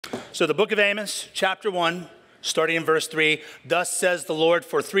So the book of Amos, chapter 1, starting in verse 3, thus says the Lord,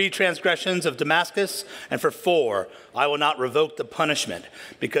 for 3 transgressions of Damascus, and for 4, I will not revoke the punishment,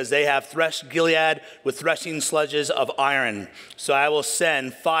 because they have threshed Gilead with threshing sledges of iron. So I will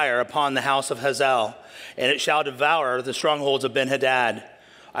send fire upon the house of Hazael, and it shall devour the strongholds of Ben-Hadad.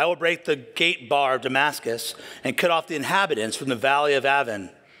 I will break the gate bar of Damascus, and cut off the inhabitants from the valley of Avon,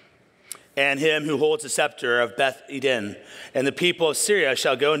 and him who holds the scepter of Beth Eden. And the people of Syria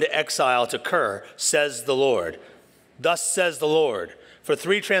shall go into exile to Kir, says the Lord. Thus says the Lord, for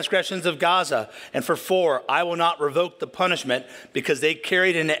 3 transgressions of Gaza, and for 4, I will not revoke the punishment, because they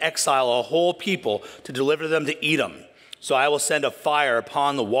carried into exile a whole people to deliver them to Edom. So I will send a fire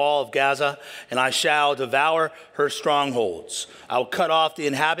upon the wall of Gaza, and I shall devour her strongholds. I will cut off the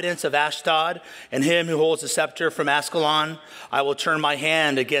inhabitants of Ashdod, and him who holds the scepter from Ascalon. I will turn my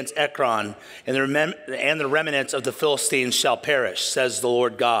hand against Ekron, and the remnants of the Philistines shall perish, says the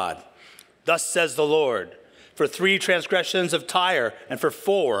Lord God. Thus says the Lord, for 3 transgressions of Tyre, and for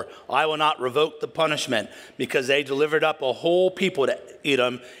 4, I will not revoke the punishment, because they delivered up a whole people to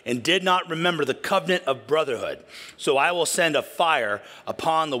Edom and did not remember the covenant of brotherhood. So I will send a fire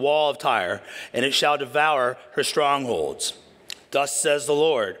upon the wall of Tyre, and it shall devour her strongholds. Thus says the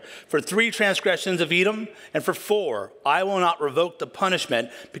Lord, for 3 transgressions of Edom, and for 4, I will not revoke the punishment,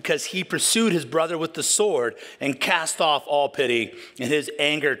 because he pursued his brother with the sword and cast off all pity, and his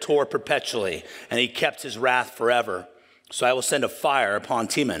anger tore perpetually, and he kept his wrath forever. So I will send a fire upon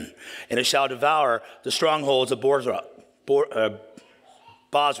Teman, and it shall devour the strongholds of Bozrah,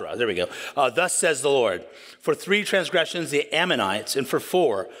 there we go. Thus says the Lord, for 3 transgressions the Ammonites, and for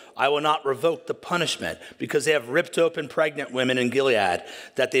 4, I will not revoke the punishment, because they have ripped open pregnant women in Gilead,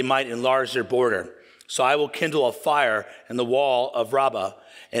 that they might enlarge their border. So I will kindle a fire in the wall of Rabbah,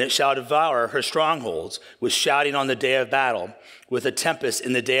 and it shall devour her strongholds, with shouting on the day of battle, with a tempest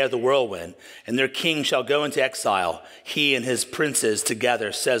in the day of the whirlwind. And their king shall go into exile, he and his princes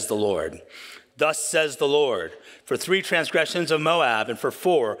together, says the Lord. Thus says the Lord, for 3 transgressions of Moab, and for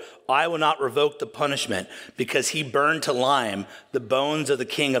 4, I will not revoke the punishment, because he burned to lime the bones of the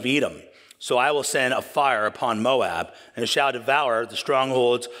king of Edom. So I will send a fire upon Moab, and it shall devour the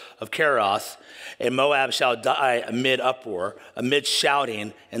strongholds of Keroth, and Moab shall die amid uproar, amid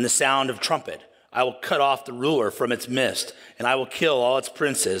shouting and the sound of trumpet. I will cut off the ruler from its midst, and I will kill all its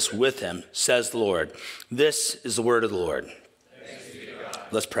princes with him, says the Lord. This is the word of the Lord.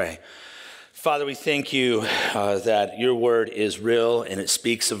 Let's pray. Father, we thank you that your word is real and it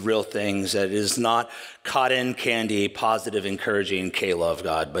speaks of real things, that it is not cotton candy, positive, encouraging K-love,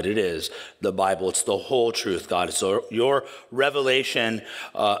 God, but it is the Bible. It's the whole truth, God. So your revelation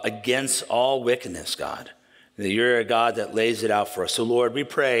against all wickedness, God, that you're a God that lays it out for us. So Lord, we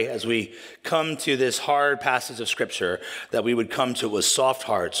pray as we come to this hard passage of Scripture that we would come to it with soft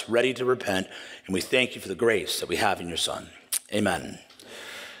hearts, ready to repent, and we thank you for the grace that we have in your Son. Amen.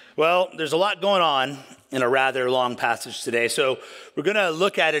 Well, there's a lot going on in a rather long passage today, so we're going to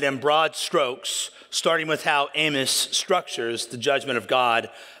look at it in broad strokes, starting with how Amos structures the judgment of God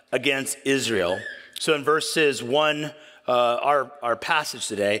against Israel. So in verses 1, our passage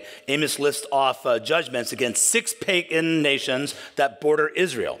today, Amos lists off judgments against 6 pagan nations that border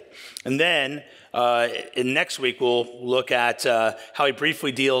Israel. And then in next week, we'll look at how he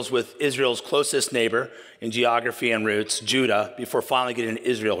briefly deals with Israel's closest neighbor in geography and roots, Judah, before finally getting to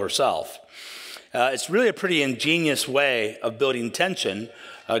Israel herself. It's really a pretty ingenious way of building tension.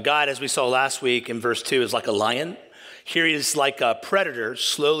 God, as we saw last week in verse 2, is like a lion. Here he is like a predator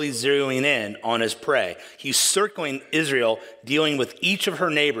slowly zeroing in on his prey. He's circling Israel, dealing with each of her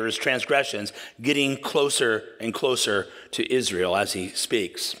neighbors' transgressions, getting closer and closer to Israel as he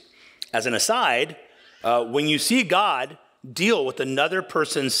speaks. As an aside, when you see God deal with another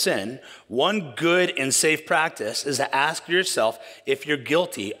person's sin, one good and safe practice is to ask yourself if you're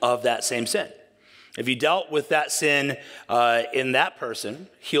guilty of that same sin. If you dealt with that sin in that person,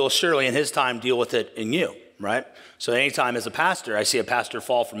 he'll surely in his time deal with it in you, right? So anytime as a pastor, I see a pastor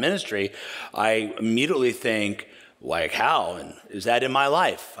fall from ministry, I immediately think, like, how? And is that in my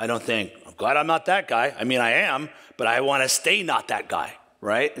life? I don't think, I'm glad I'm not that guy. I mean, I am, but I want to stay not that guy.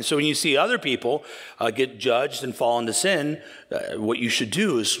 Right? And so when you see other people get judged and fall into sin, what you should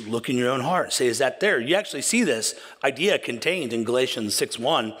do is look in your own heart. Say, is that there? You actually see this idea contained in Galatians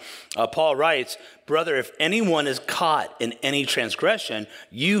 6:1. Paul writes, brother, if anyone is caught in any transgression,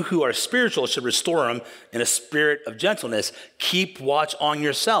 you who are spiritual should restore him in a spirit of gentleness. Keep watch on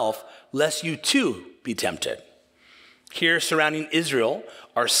yourself, lest you too be tempted. Here surrounding Israel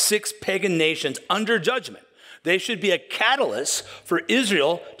are 6 pagan nations under judgment. They should be a catalyst for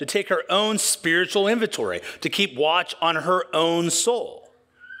Israel to take her own spiritual inventory, to keep watch on her own soul.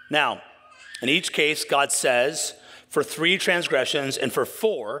 Now, in each case, God says, for 3 transgressions and for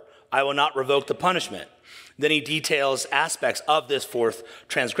 4, I will not revoke the punishment. Then he details aspects of this 4th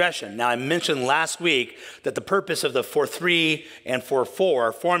transgression. Now, I mentioned last week that the purpose of the 4:3 and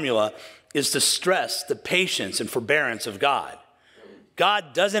 4:4 formula is to stress the patience and forbearance of God.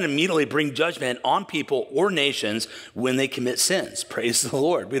 God doesn't immediately bring judgment on people or nations when they commit sins. Praise the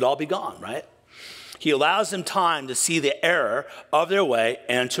Lord. We'd all be gone, right? He allows them time to see the error of their way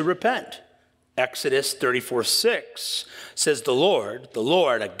and to repent. Exodus 34:6 says, the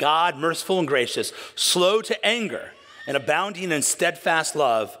Lord, a God merciful and gracious, slow to anger and abounding in steadfast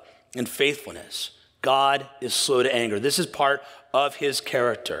love and faithfulness. God is slow to anger. This is part of his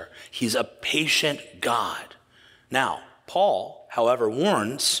character. He's a patient God. Now, Paul, however,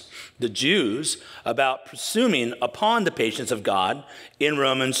 warns the Jews about presuming upon the patience of God in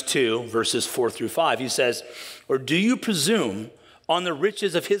Romans 2, verses 4-5. He says, or do you presume on the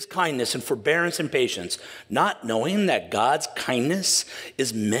riches of his kindness and forbearance and patience, not knowing that God's kindness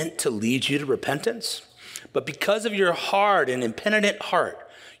is meant to lead you to repentance? But because of your hard and impenitent heart,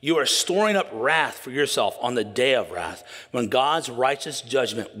 you are storing up wrath for yourself on the day of wrath, when God's righteous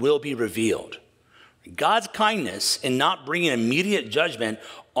judgment will be revealed. God's kindness in not bringing immediate judgment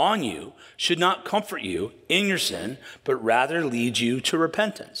on you should not comfort you in your sin, but rather lead you to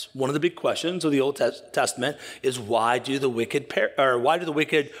repentance. One of the big questions of the Old Testament is why do the wicked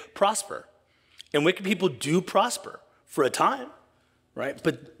prosper? And wicked people do prosper for a time, right?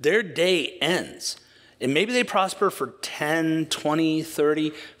 But their day ends. And maybe they prosper for 10, 20,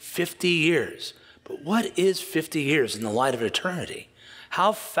 30, 50 years. But what is 50 years in the light of eternity?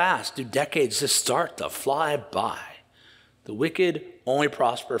 How fast do decades just start to fly by? The wicked only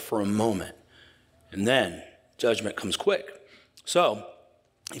prosper for a moment, and then judgment comes quick. So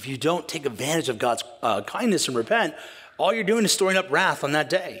if you don't take advantage of God's kindness and repent, all you're doing is storing up wrath on that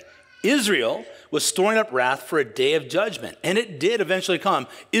day. Israel was storing up wrath for a day of judgment, and it did eventually come.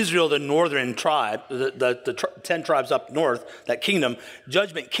 Israel, the northern tribe, the 10 tribes up north, that kingdom,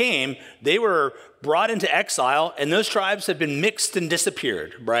 judgment came. They were brought into exile, and those tribes have been mixed and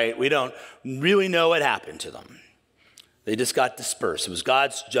disappeared, right? We don't really know what happened to them. They just got dispersed. It was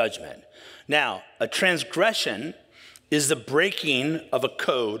God's judgment. Now, a transgression is the breaking of a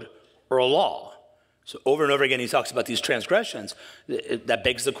code or a law. So over and over again, he talks about these transgressions. That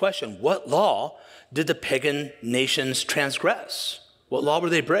begs the question, what law did the pagan nations transgress? What law were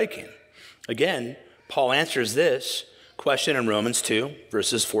they breaking? Again, Paul answers this question in Romans 2,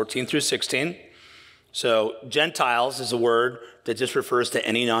 verses 14-16. So Gentiles is a word that just refers to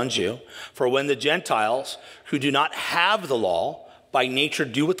any non-Jew. For when the Gentiles who do not have the law by nature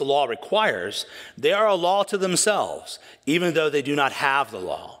do what the law requires, they are a law to themselves, even though they do not have the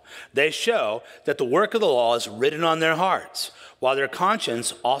law. They show that the work of the law is written on their hearts, while their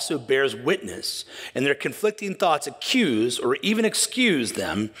conscience also bears witness, and their conflicting thoughts accuse or even excuse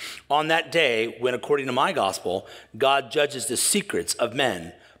them on that day when, according to my gospel, God judges the secrets of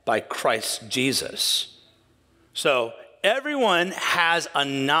men by Christ Jesus. So everyone has a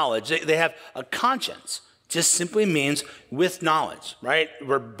knowledge. They have a conscience. Just simply means with knowledge, right?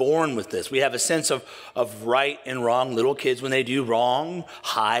 We're born with this. We have a sense of right and wrong. Little kids, when they do wrong,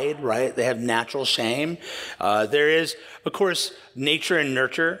 hide, right? They have natural shame. There is, of course, nature and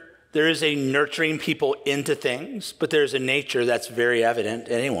nurture. There is a nurturing people into things, but there's a nature that's very evident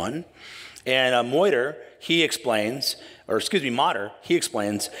to anyone. And Moiter, he explains,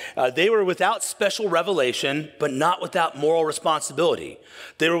 they were without special revelation, but not without moral responsibility.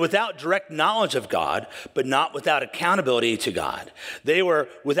 They were without direct knowledge of God, but not without accountability to God. They were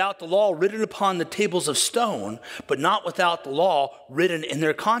without the law written upon the tables of stone, but not without the law written in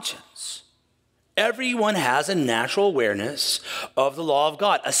their conscience. Everyone has a natural awareness of the law of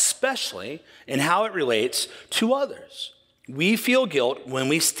God, especially in how it relates to others. We feel guilt when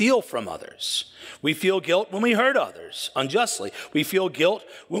we steal from others. We feel guilt when we hurt others unjustly. We feel guilt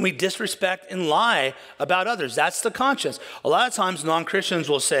when we disrespect and lie about others. That's the conscience. A lot of times non-Christians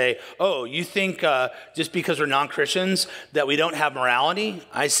will say, oh, you think just because we're non-Christians that we don't have morality?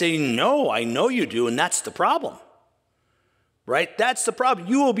 I say, no, I know you do, and that's the problem. Right? That's the problem.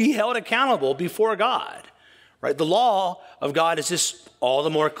 You will be held accountable before God. Right? The law of God is just all the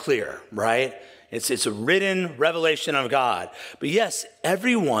more clear, right? It's a written revelation of God. But yes,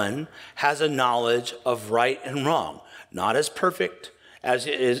 everyone has a knowledge of right and wrong. Not as perfect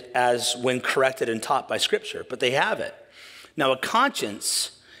as when corrected and taught by Scripture, but they have it. Now, a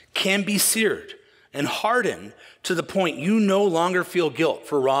conscience can be seared and hardened to the point you no longer feel guilt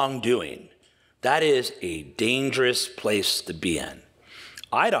for wrongdoing. That is a dangerous place to be in.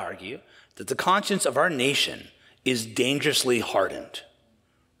 I'd argue that the conscience of our nation is dangerously hardened.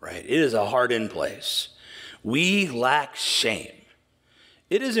 right? It is a hardened place. We lack shame.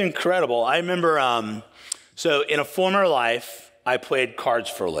 It is incredible. I remember, so in a former life, I played cards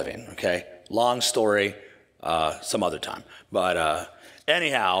for a living, okay? Long story, some other time. But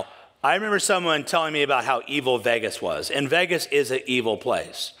anyhow, I remember someone telling me about how evil Vegas was. And Vegas is an evil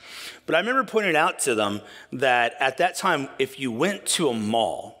place. But I remember pointing out to them that at that time, if you went to a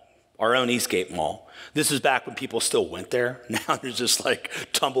mall, our own Eastgate Mall, this is back when people still went there. Now there's just like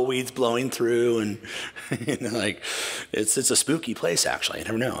tumbleweeds blowing through and like it's a spooky place actually. I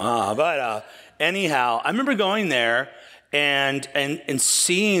never know. But anyhow, I remember going there and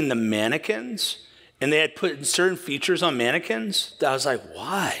seeing the mannequins, and they had put certain features on mannequins that I was like,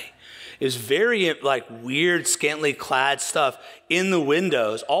 why? It was very like weird, scantily clad stuff in the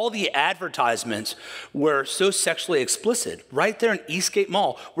windows. All the advertisements were so sexually explicit right there in Eastgate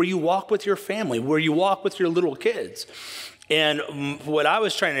Mall, where you walk with your family, where you walk with your little kids. And what I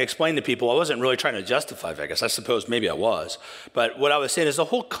was trying to explain to people, I wasn't really trying to justify Vegas. I suppose maybe I was. But what I was saying is the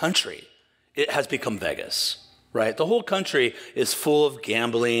whole country, it has become Vegas. Right, the whole country is full of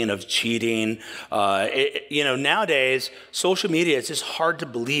gambling, of cheating. Nowadays, social media, it's just hard to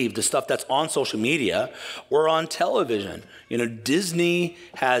believe the stuff that's on social media or on television. Disney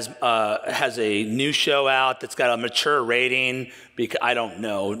has a new show out that's got a mature rating. Because I don't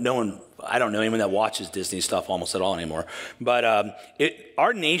know anyone that watches Disney stuff almost at all anymore. But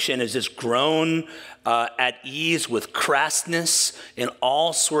our nation has just grown at ease with crassness and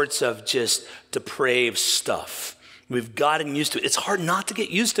all sorts of just depraved stuff. We've gotten used to it. It's hard not to get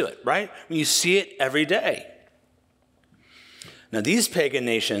used to it, right? When you see it every day. Now, these pagan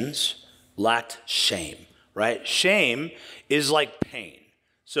nations lacked shame, right? Shame is like pain.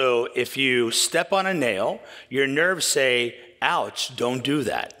 So if you step on a nail, your nerves say, ouch, don't do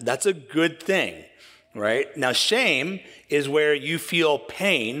that. That's a good thing, right? Now, shame is where you feel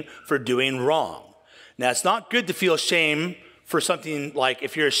pain for doing wrong. Now, it's not good to feel shame for something like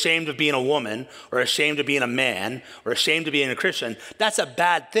if you're ashamed of being a woman or ashamed of being a man or ashamed of being a Christian. That's a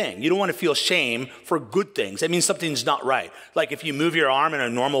bad thing. You don't want to feel shame for good things. That means something's not right. Like if you move your arm in a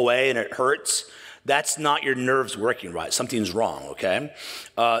normal way and it hurts, that's not your nerves working right. Something's wrong, okay?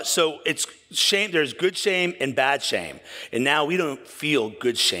 So it's shame. There's good shame and bad shame. And now we don't feel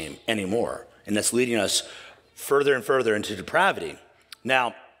good shame anymore. And that's leading us further and further into depravity.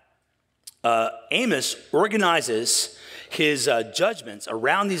 Now, Amos organizes his judgments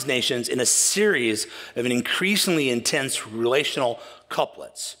around these nations in a series of an increasingly intense relational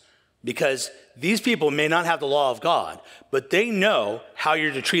couplets. Because these people may not have the law of God, but they know how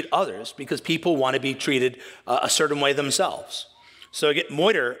you're to treat others because people want to be treated a certain way themselves. So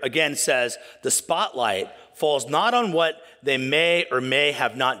Moiter again says, the spotlight falls not on what they may or may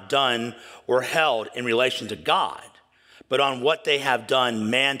have not done or held in relation to God, but on what they have done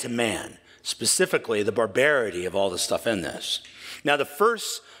man to man, specifically the barbarity of all the stuff in this. Now, the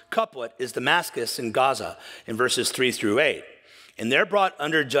first couplet is Damascus and Gaza in verses 3 through 8. And they're brought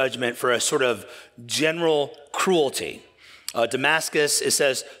under judgment for a sort of general cruelty. Damascus, it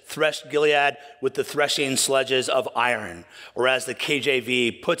says, threshed Gilead with the threshing sledges of iron, or as the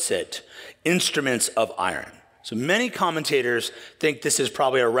KJV puts it, instruments of iron. So many commentators think this is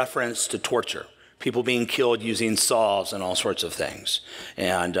probably a reference to torture, people being killed using saws and all sorts of things.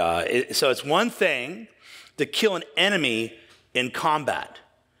 And so it's one thing to kill an enemy in combat.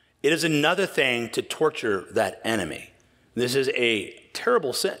 It is another thing to torture that enemy. This is a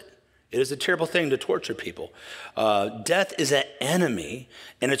terrible sin. It is a terrible thing to torture people. Death is an enemy,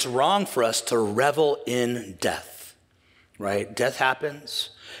 and it's wrong for us to revel in death, right? Death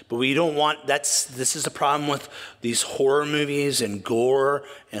happens, but we don't want, this is the problem with these horror movies and gore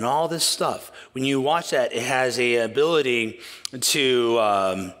and all this stuff. When you watch that, it has a ability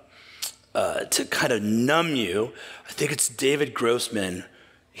to kind of numb you. I think it's David Grossman.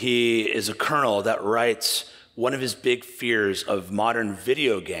 He is a colonel that writes, one of his big fears of modern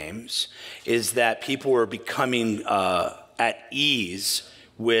video games is that people are becoming at ease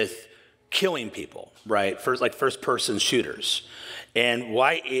with killing people, right? First-person shooters. And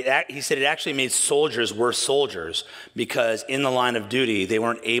he said it actually made soldiers worse soldiers because in the line of duty, they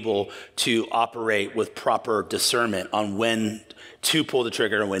weren't able to operate with proper discernment on when to pull the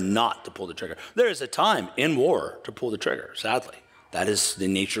trigger and when not to pull the trigger. There is a time in war to pull the trigger, sadly. That is the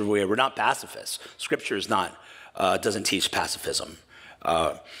nature of war. We're not pacifists. Scripture is not. Doesn't teach pacifism.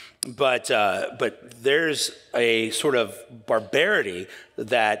 But there's a sort of barbarity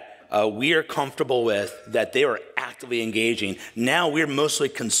that we are comfortable with, that they are actively engaging. Now we're mostly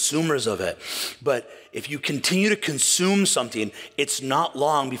consumers of it. But if you continue to consume something, it's not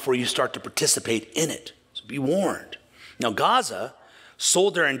long before you start to participate in it. So be warned. Now Gaza,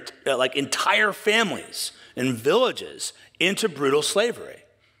 sold their entire families and villages into brutal slavery.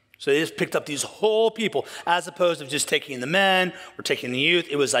 So they just picked up these whole people as opposed to just taking the men or taking the youth.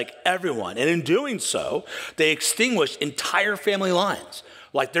 It was like everyone. And in doing so, they extinguished entire family lines.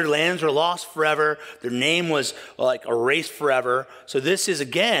 Like their lands were lost forever. Their name was like erased forever. So this is,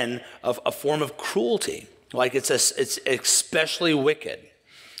 again, a form of cruelty. Like it's especially wicked.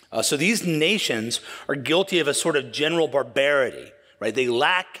 So these nations are guilty of a sort of general barbarity, right? They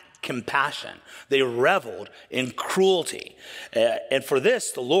lack compassion. They reveled in cruelty. And for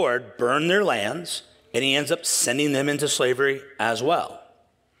this, the Lord burned their lands, and he ends up sending them into slavery as well.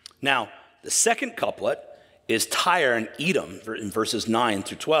 Now, the second couplet is Tyre and Edom in verses 9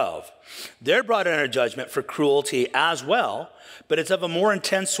 through 12. They're brought under judgment for cruelty as well, but it's of a more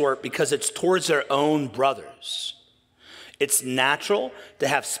intense sort because it's towards their own brothers. It's natural to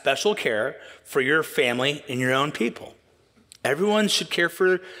have special care for your family and your own people. Everyone should care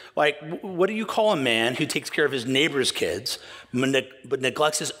for, like, what do you call a man who takes care of his neighbor's kids but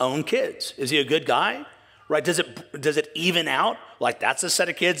neglects his own kids? Is he a good guy? Right? Does it even out? Like, that's a set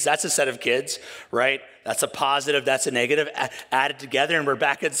of kids, that's a set of kids, right? That's a positive, that's a negative, added together, and we're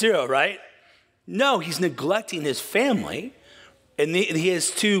back at zero, right? No, he's neglecting his family, and he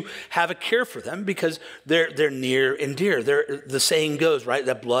has to have a care for them because they're near and dear. The saying goes, right,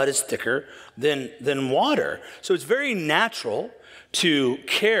 that blood is thicker than water. So it's very natural to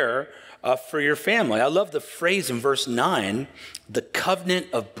care for your family. I love the phrase in verse 9, the covenant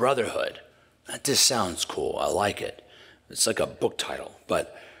of brotherhood. That just sounds cool. I like it. It's like a book title,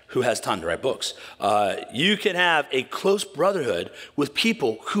 but who has time to write books? You can have a close brotherhood with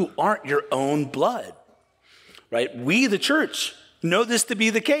people who aren't your own blood, right? We, the church, know this to be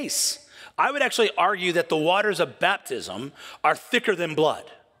the case. I would actually argue that the waters of baptism are thicker than blood.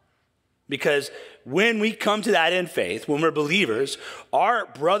 Because when we come to that in faith, when we're believers, our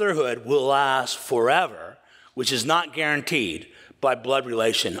brotherhood will last forever, which is not guaranteed by blood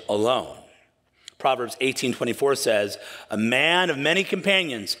relation alone. Proverbs 18:24 says, a man of many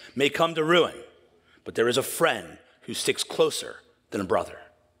companions may come to ruin, but there is a friend who sticks closer than a brother.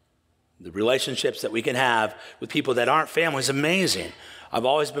 The relationships that we can have with people that aren't family is amazing. I've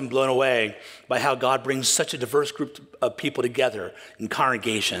always been blown away by how God brings such a diverse group of people together in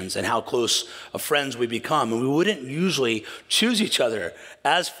congregations and how close of friends we become. And we wouldn't usually choose each other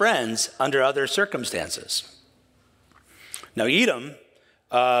as friends under other circumstances. Now, Edom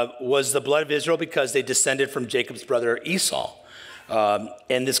was the blood of Israel because they descended from Jacob's brother Esau.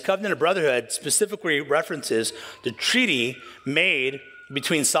 And this covenant of brotherhood specifically references the treaty made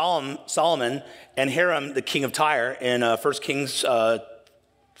between Solomon and Hiram, the king of Tyre, in 1 Kings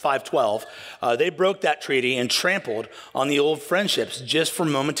 5:12. They broke that treaty and trampled on the old friendships just for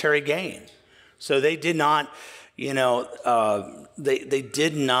momentary gain. So they did not, they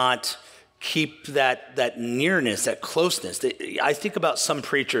did not keep that nearness, that closeness. I think about some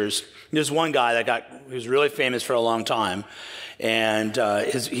preachers. There's one guy who was really famous for a long time, and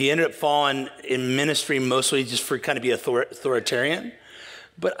he ended up falling in ministry mostly just for kind of be authoritarian.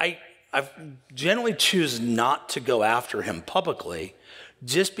 But I generally choose not to go after him publicly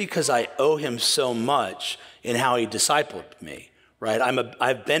just because I owe him so much in how he discipled me, right?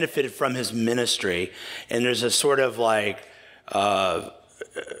 I've benefited from his ministry, and there's a sort of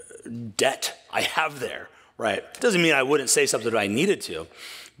debt I have there, right? It doesn't mean I wouldn't say something if I needed to,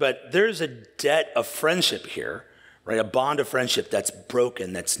 but there's a debt of friendship here, right? A bond of friendship that's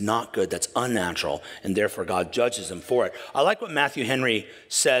broken, that's not good, that's unnatural, and therefore God judges them for it. I like what Matthew Henry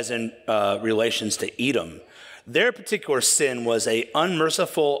says in relations to Edom. Their particular sin was a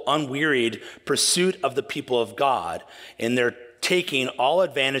unmerciful, unwearied pursuit of the people of God, and they're taking all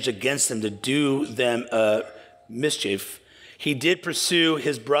advantage against them to do them mischief. He did pursue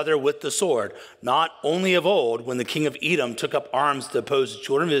his brother with the sword, not only of old when the king of Edom took up arms to oppose the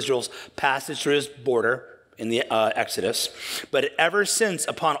children of Israel's passage through his border in the Exodus, but ever since,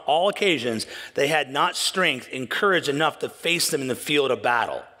 upon all occasions, they had not strength and courage enough to face them in the field of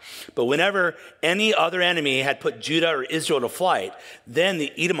battle. But whenever any other enemy had put Judah or Israel to flight, then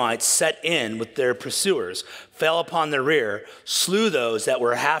the Edomites set in with their pursuers, fell upon their rear, slew those that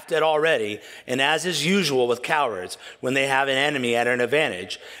were half dead already, and as is usual with cowards, when they have an enemy at an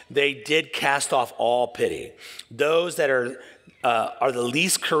advantage, they did cast off all pity. Those that are the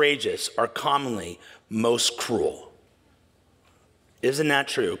least courageous are commonly most cruel. Isn't that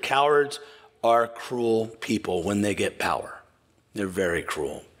true? Cowards are cruel people when they get power. They're very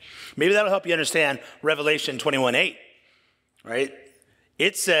cruel. Maybe that'll help you understand Revelation 21:8, right?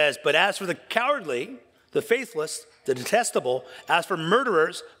 It says, but as for the cowardly, the faithless, the detestable. As for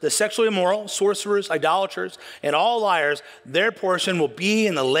murderers, the sexually immoral, sorcerers, idolaters, and all liars, their portion will be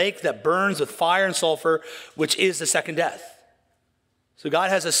in the lake that burns with fire and sulfur, which is the second death. So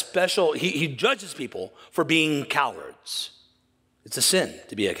God has a special, he judges people for being cowards. It's a sin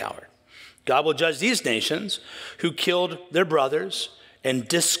to be a coward. God will judge these nations who killed their brothers and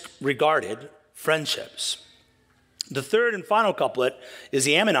disregarded friendships. The third and final couplet is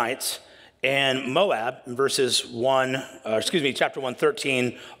the Ammonites and Moab in chapter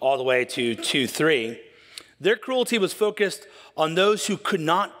 1:13 all the way to 2:3. Their cruelty was focused on those who could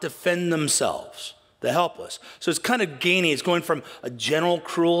not defend themselves, the helpless. So it's kind of gaining. It's going from a general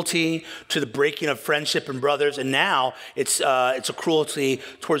cruelty to the breaking of friendship and brothers, and now it's a cruelty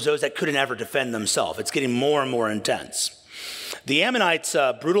towards those that couldn't ever defend themselves. It's getting more and more intense. The Ammonites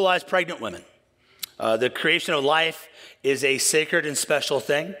brutalized pregnant women. The creation of life is a sacred and special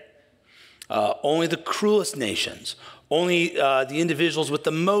thing. Only the cruelest nations, only the individuals with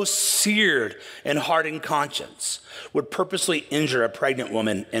the most seared and hardened conscience would purposely injure a pregnant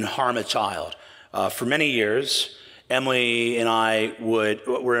woman and harm a child. For many years, Emily and I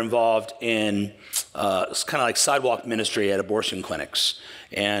were involved in kind of like sidewalk ministry at abortion clinics.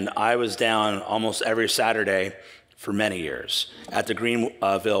 And I was down almost every Saturday for many years at the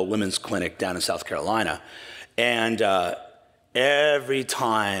Greenville Women's Clinic down in South Carolina. And every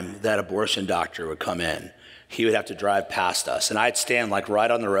time that abortion doctor would come in, he would have to drive past us. And I'd stand like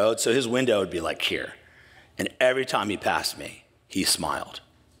right on the road, so his window would be like here. And every time he passed me, he smiled.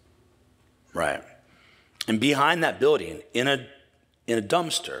 Right. And behind that building, in a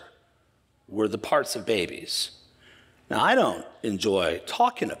dumpster, were the parts of babies. Now, I don't enjoy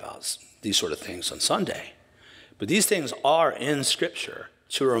talking about these sort of things on Sunday, but these things are in Scripture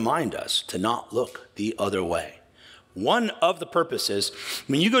to remind us to not look the other way. One of the purposes,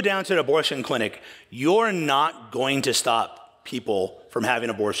 when you go down to an abortion clinic, you're not going to stop people from having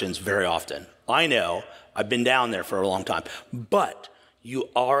abortions very often. I know, I've been down there for a long time, but you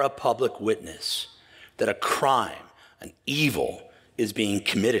are a public witness that a crime, an evil is being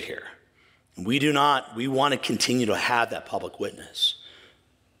committed here. We want to continue to have that public witness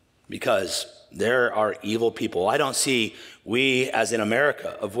because there are evil people. I don't see we as in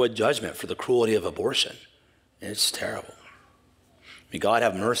America avoid judgment for the cruelty of abortion. It's terrible. May God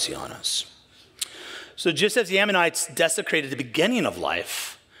have mercy on us. So just as the Ammonites desecrated the beginning of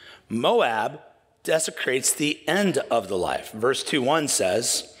life, Moab desecrates the end of the life. Verse 2:1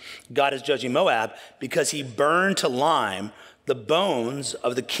 says, God is judging Moab because he burned to lime the bones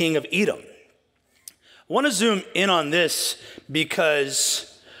of the king of Edom. I want to zoom in on this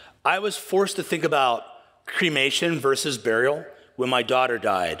because I was forced to think about cremation versus burial when my daughter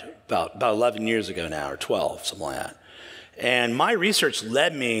died about 11 years ago now, or 12, something like that. And my research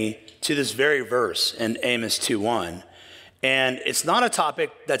led me to this very verse in Amos 2:1. And it's not a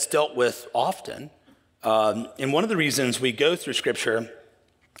topic that's dealt with often. And one of the reasons we go through Scripture,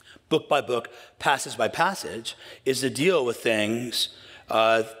 book by book, passage by passage, is to deal with things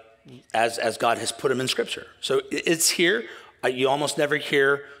as God has put them in Scripture. So it's here. You almost never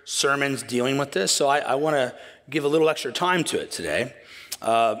hear sermons dealing with this. So I want to give a little extra time to it today.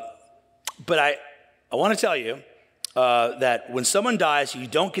 But I want to tell you that when someone dies, you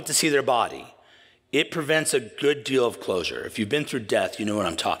don't get to see their body. It prevents a good deal of closure. If you've been through death, you know what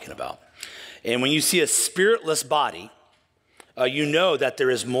I'm talking about. And when you see a spiritless body, you know that there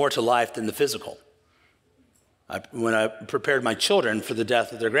is more to life than the physical. When I prepared my children for the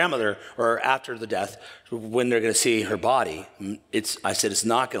death of their grandmother, or after the death, when they're going to see her body, I said it's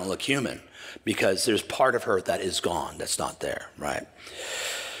not going to look human because there's part of her that is gone, that's not there, right?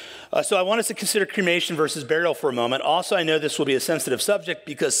 So I want us to consider cremation versus burial for a moment. Also, I know this will be a sensitive subject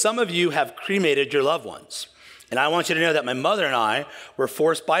because some of you have cremated your loved ones. And I want you to know that my mother and I were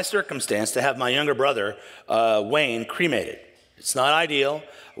forced by circumstance to have my younger brother, Wayne, cremated. It's not ideal.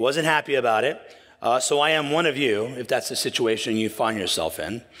 I wasn't happy about it. So I am one of you, if that's the situation you find yourself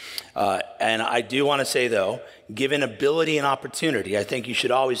in. And I do want to say, though, given ability and opportunity, I think you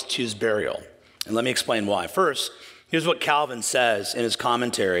should always choose burial. And let me explain why. First, here's what Calvin says in his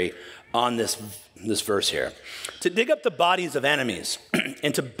commentary on this verse here. To dig up the bodies of enemies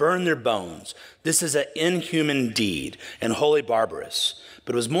and to burn their bones, this is an inhuman deed and wholly barbarous.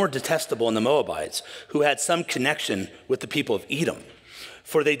 But it was more detestable in the Moabites, who had some connection with the people of Edom.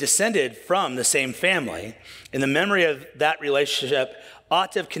 For they descended from the same family, and the memory of that relationship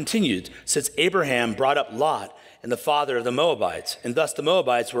ought to have continued since Abraham brought up Lot and the father of the Moabites, and thus the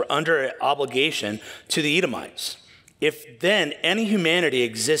Moabites were under obligation to the Edomites. If then any humanity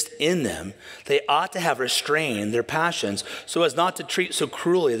exists in them, they ought to have restrained their passions so as not to treat so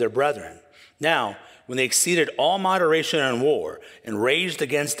cruelly their brethren. Now, when they exceeded all moderation in war and raged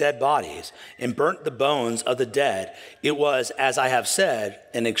against dead bodies and burnt the bones of the dead, it was, as I have said,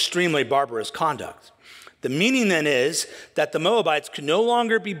 an extremely barbarous conduct. The meaning then is that the Moabites could no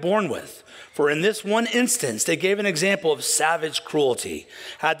longer be borne with, for in this one instance, they gave an example of savage cruelty.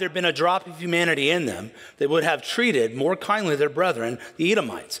 Had there been a drop of humanity in them, they would have treated more kindly their brethren, the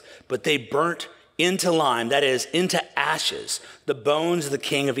Edomites, but they burnt into lime, that is, into ashes, the bones of the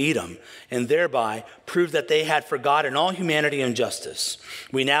king of Edom, and thereby proved that they had forgotten all humanity and justice.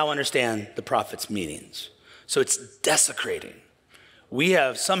 We now understand the prophet's meanings. So it's desecrating. We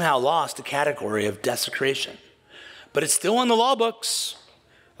have somehow lost the category of desecration, but it's still in the law books.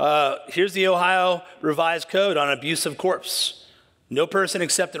 Here's the Ohio Revised Code on abuse of corpse. No person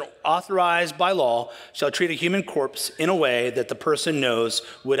except an authorized by law shall treat a human corpse in a way that the person knows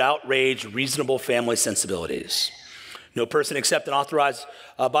would outrage reasonable family sensibilities. No person except an authorized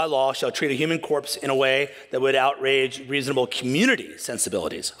by law shall treat a human corpse in a way that would outrage reasonable community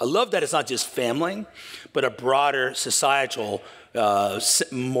sensibilities. I love that it's not just family, but a broader societal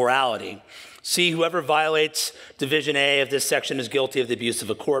morality. See, whoever violates Division A of this section is guilty of the abuse of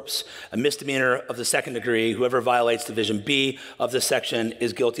a corpse, a misdemeanor of the second degree. Whoever violates Division B of this section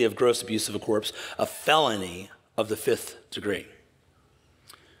is guilty of gross abuse of a corpse, a felony of the fifth degree.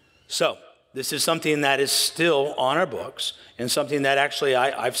 So, this is something that is still on our books and something that actually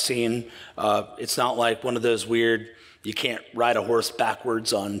I've seen. It's not like one of those weird, you can't ride a horse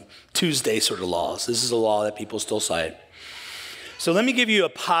backwards on Tuesday sort of laws. This is a law that people still cite. So let me give you a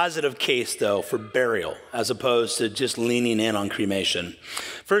positive case, though, for burial, as opposed to just leaning in on cremation.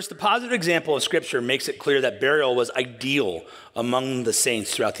 First, the positive example of Scripture makes it clear that burial was ideal among the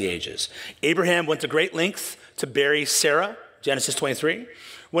saints throughout the ages. Abraham went to great lengths to bury Sarah, Genesis 23.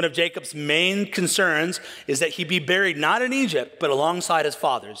 One of Jacob's main concerns is that he be buried not in Egypt, but alongside his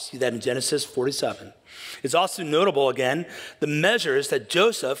fathers. See that in Genesis 47. It's also notable, again, the measures that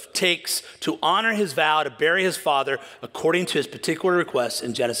Joseph takes to honor his vow to bury his father according to his particular request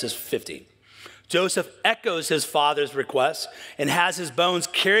in Genesis 50. Joseph echoes his father's request and has his bones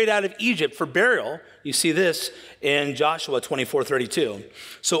carried out of Egypt for burial. You see this in Joshua 24:32.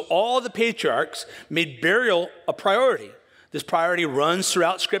 So all the patriarchs made burial a priority. This priority runs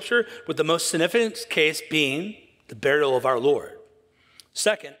throughout Scripture, with the most significant case being the burial of our Lord.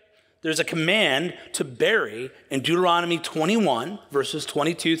 Second, there's a command to bury in Deuteronomy 21, verses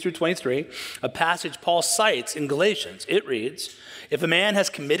 22 through 23, a passage Paul cites in Galatians. It reads, "If a man has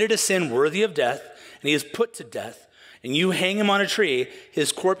committed a sin worthy of death, and he is put to death, and you hang him on a tree,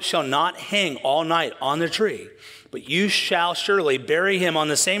 his corpse shall not hang all night on the tree, but you shall surely bury him on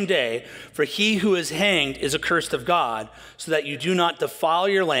the same day, for he who is hanged is accursed of God, so that you do not defile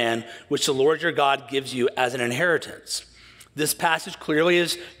your land, which the Lord your God gives you as an inheritance." This passage clearly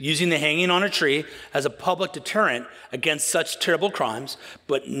is using the hanging on a tree as a public deterrent against such terrible crimes,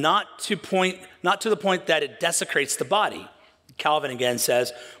 but not to the point that it desecrates the body. Calvin again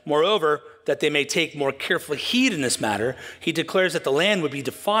says, moreover, that they may take more careful heed in this matter, he declares that the land would be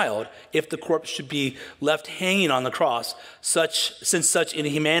defiled if the corpse should be left hanging on the cross, since such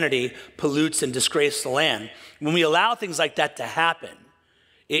inhumanity pollutes and disgraces the land. When we allow things like that to happen,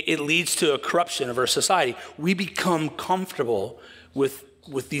 it leads to a corruption of our society. We become comfortable with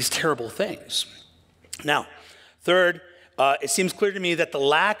these terrible things. Now, third, it seems clear to me that the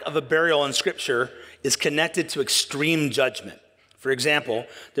lack of a burial in Scripture is connected to extreme judgment. For example,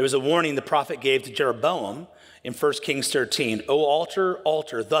 there was a warning the prophet gave to Jeroboam in 1 Kings 13. "O altar,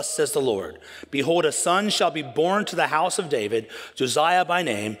 altar, thus says the Lord, behold, a son shall be born to the house of David, Josiah by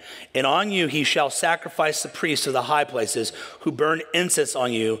name, and on you he shall sacrifice the priests of the high places who burn incense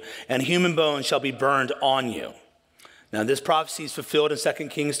on you, and human bones shall be burned on you." Now this prophecy is fulfilled in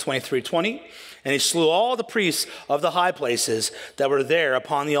 2 Kings 23:20, "And he slew all the priests of the high places that were there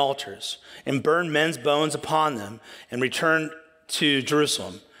upon the altars, and burned men's bones upon them, and returned to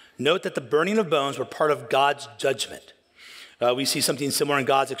Jerusalem." Note that the burning of bones were part of God's judgment. We see something similar in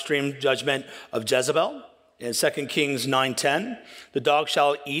God's extreme judgment of Jezebel in 2 Kings 9:10. "The dog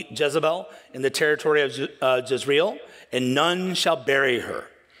shall eat Jezebel in the territory of Jezreel, and none shall bury her."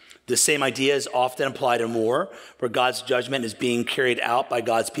 The same idea is often applied in war, where God's judgment is being carried out by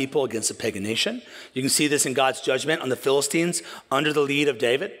God's people against a pagan nation. You can see this in God's judgment on the Philistines under the lead of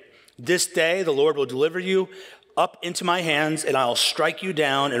David. "This day the Lord will deliver you up into my hands, and I'll strike you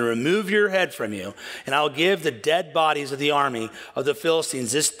down and remove your head from you. And I'll give the dead bodies of the army of the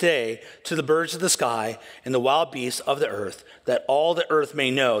Philistines this day to the birds of the sky and the wild beasts of the earth, that all the earth may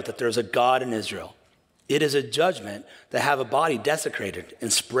know that there's a God in Israel." It is a judgment to have a body desecrated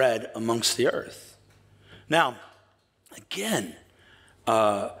and spread amongst the earth. Now, again,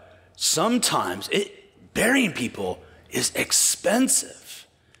 sometimes burying people is expensive.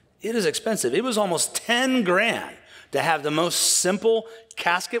 It is expensive. It was almost 10 grand to have the most simple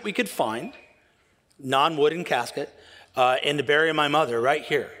casket we could find, non-wooden casket, and to bury my mother right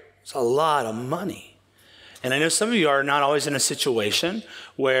here. It's a lot of money. And I know some of you are not always in a situation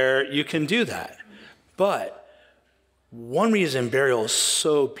where you can do that. But one reason burial is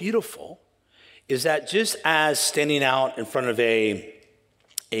so beautiful is that just as standing out in front of a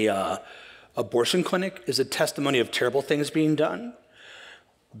abortion clinic is a testimony of terrible things being done,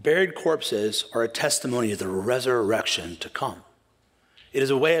 buried corpses are a testimony of the resurrection to come. It is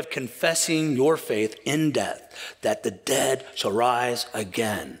a way of confessing your faith in death, that the dead shall rise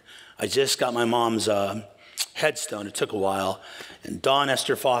again. I just got my mom's headstone. It took a while. And Dawn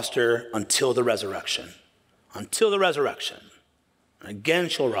Esther Foster, until the resurrection. Until the resurrection. And again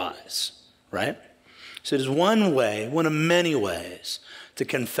shall rise, right? So it is one way, one of many ways to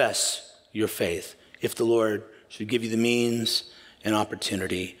confess your faith. If the Lord should give you the means and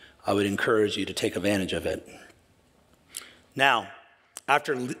opportunity, I would encourage you to take advantage of it. Now,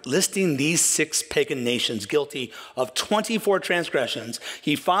 after listing these 6 pagan nations guilty of 24 transgressions,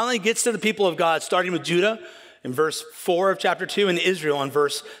 he finally gets to the people of God, starting with Judah in verse 4 of chapter 2 and Israel in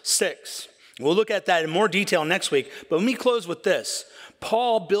verse 6. We'll look at that in more detail next week, but let me close with this.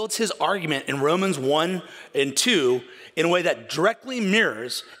 Paul builds his argument in Romans 1 and 2 in a way that directly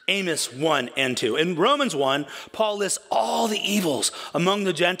mirrors Amos 1 and 2. In Romans 1, Paul lists all the evils among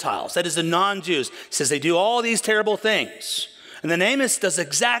the Gentiles, that is the non-Jews. He says they do all these terrible things. And then Amos does the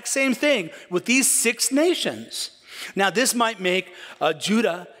exact same thing with these 6 nations. Now, this might make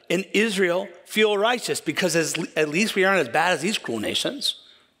Judah and Israel feel righteous because at least we aren't as bad as these cruel nations,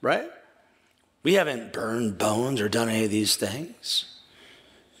 right? We haven't burned bones or done any of these things.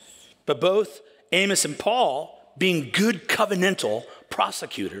 But both Amos and Paul, being good covenantal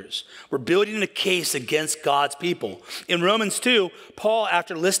prosecutors, were building a case against God's people. In Romans 2, Paul,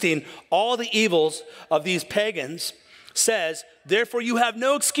 after listing all the evils of these pagans, says, therefore you have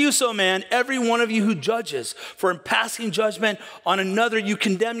no excuse, O man, every one of you who judges. For in passing judgment on another you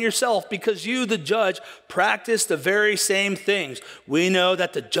condemn yourself, because you, the judge, practice the very same things. We know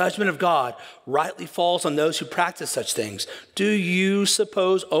that the judgment of God rightly falls on those who practice such things. Do you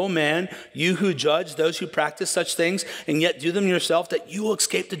suppose, O man, you who judge those who practice such things, and yet do them yourself, that you will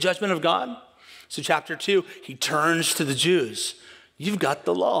escape the judgment of God? So chapter 2, he turns to the Jews. You've got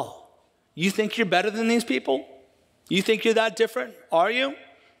the law. You think you're better than these people? You think you're that different? Are you?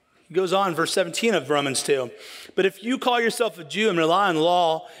 He goes on, verse 17 of Romans 2. But if you call yourself a Jew and rely on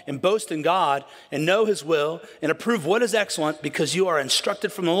law and boast in God and know his will and approve what is excellent because you are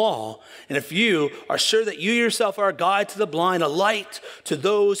instructed from the law, and if you are sure that you yourself are a guide to the blind, a light to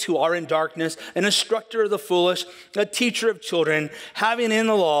those who are in darkness, an instructor of the foolish, a teacher of children, having in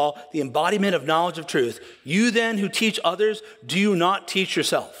the law the embodiment of knowledge of truth, you then who teach others, do you not teach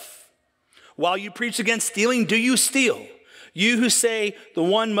yourself? While you preach against stealing, do you steal? You who say the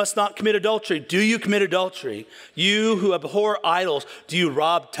one must not commit adultery, do you commit adultery? You who abhor idols, do you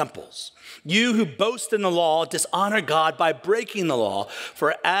rob temples? You who boast in the law, dishonor God by breaking the law.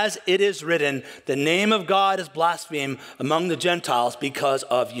 For as it is written, the name of God is blasphemed among the Gentiles because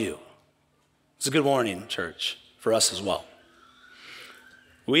of you. It's a good warning, church, for us as well.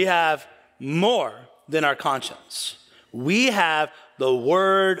 We have more than our conscience. We have the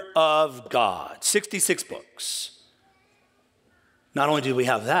Word of God, 66 books. Not only do we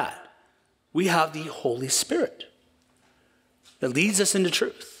have that, we have the Holy Spirit that leads us into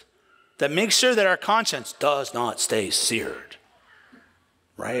truth, that makes sure that our conscience does not stay seared,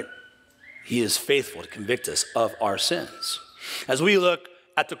 right? He is faithful to convict us of our sins. As we look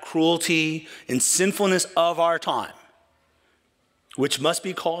at the cruelty and sinfulness of our time, which must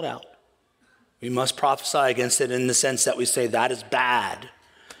be called out, we must prophesy against it in the sense that we say that is bad.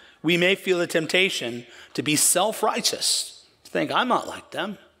 We may feel a temptation to be self-righteous, to think I'm not like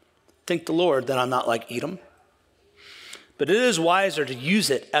them. Thank the Lord that I'm not like Edom. But it is wiser to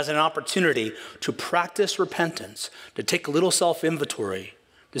use it as an opportunity to practice repentance, to take a little self-inventory,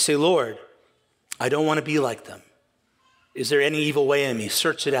 to say, Lord, I don't want to be like them. Is there any evil way in me?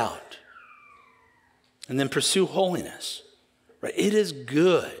 Search it out. And then pursue holiness. Right? It is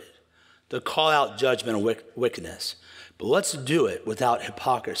good to call out judgment and wickedness. But let's do it without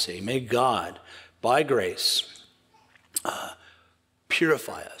hypocrisy. May God, by grace,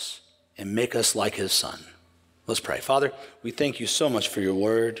 purify us and make us like his Son. Let's pray. Father, we thank you so much for your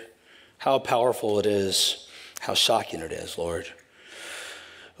word, how powerful it is, how shocking it is, Lord.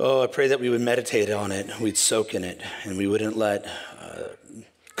 Oh, I pray that we would meditate on it, we'd soak in it, and we wouldn't let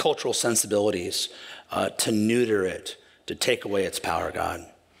cultural sensibilities to neuter it, to take away its power, God.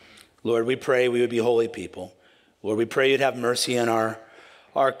 Lord, we pray we would be holy people. Lord, we pray you'd have mercy on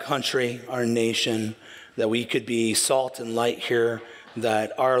our country, our nation, that we could be salt and light here,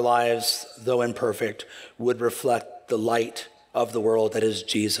 that our lives, though imperfect, would reflect the light of the world that is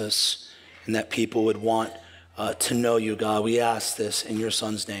Jesus, and that people would want to know you, God. We ask this in your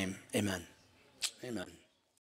Son's name. Amen. Amen.